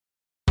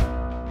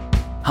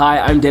Hi,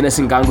 I'm Dennis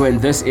Ngango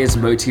and this is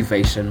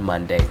Motivation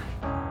Monday.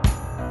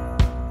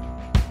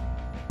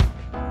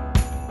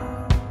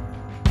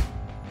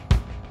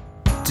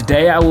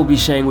 Today I will be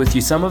sharing with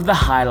you some of the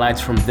highlights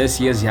from this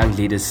year's Young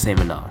Leaders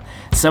Seminar.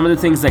 Some of the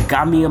things that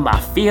got me in my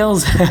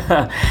feels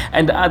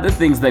and other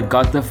things that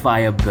got the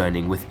fire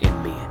burning within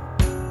me.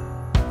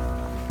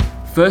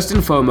 First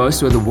and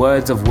foremost were the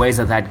words of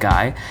Weza That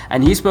Guy,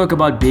 and he spoke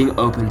about being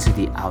open to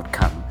the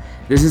outcome.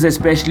 This is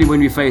especially when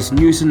we face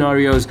new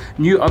scenarios,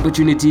 new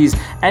opportunities,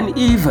 and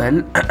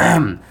even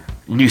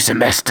new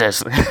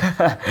semesters.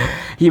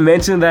 He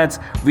mentioned that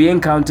we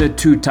encounter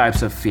two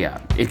types of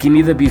fear. It can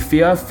either be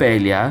fear of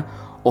failure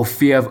or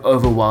fear of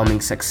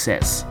overwhelming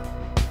success.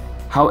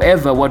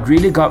 However, what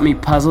really got me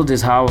puzzled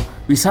is how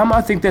we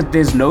somehow think that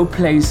there's no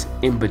place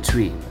in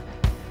between.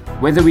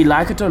 Whether we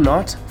like it or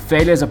not,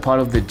 failure is a part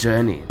of the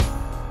journey.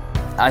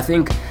 I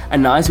think a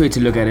nice way to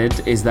look at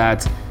it is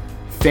that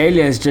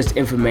failure is just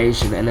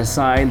information and a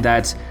sign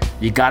that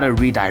you gotta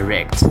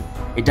redirect.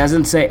 It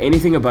doesn't say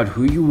anything about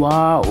who you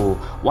are or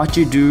what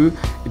you do.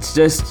 It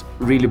just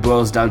really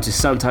boils down to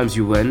sometimes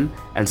you win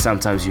and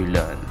sometimes you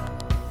learn.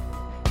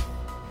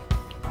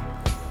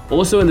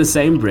 Also in the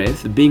same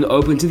breath, being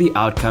open to the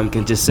outcome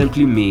can just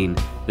simply mean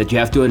that you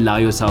have to allow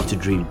yourself to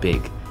dream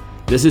big.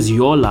 This is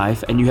your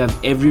life and you have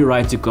every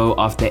right to go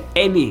after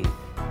any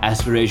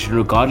aspiration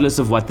regardless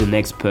of what the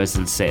next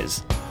person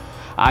says.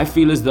 I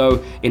feel as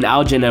though in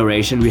our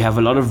generation we have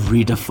a lot of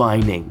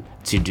redefining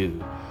to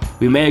do.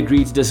 We may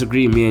agree to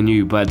disagree, me and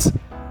you, but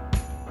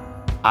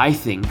I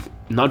think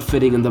not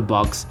fitting in the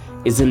box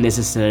isn't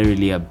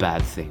necessarily a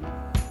bad thing.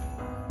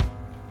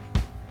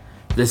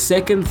 The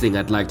second thing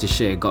I'd like to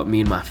share got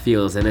me in my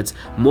feels, and it's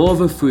more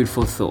of a food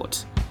for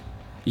thought.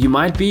 You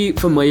might be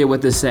familiar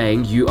with the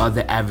saying, you are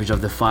the average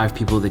of the 5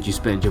 people that you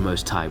spend your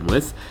most time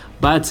with,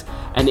 but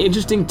an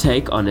interesting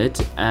take on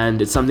it,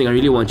 and it's something I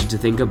really want you to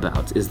think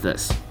about, is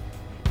this.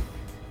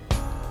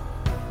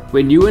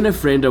 When you and a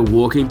friend are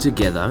walking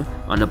together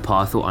on a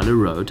path or on a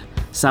road,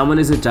 someone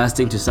is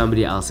adjusting to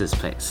somebody else's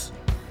pace.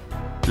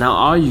 Now,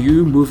 are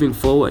you moving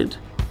forward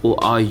or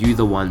are you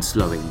the one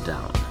slowing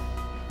down?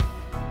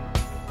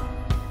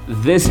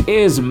 This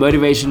is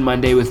Motivation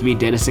Monday with me,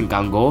 Dennis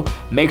Ngango.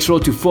 Make sure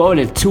to forward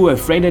it to a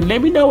friend and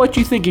let me know what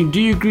you're thinking.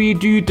 Do you agree?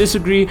 Do you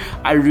disagree?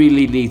 I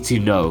really need to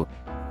know.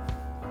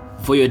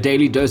 For your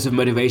daily dose of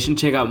motivation,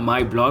 check out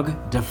my blog,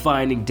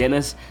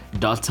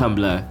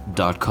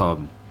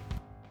 definingdennis.tumblr.com.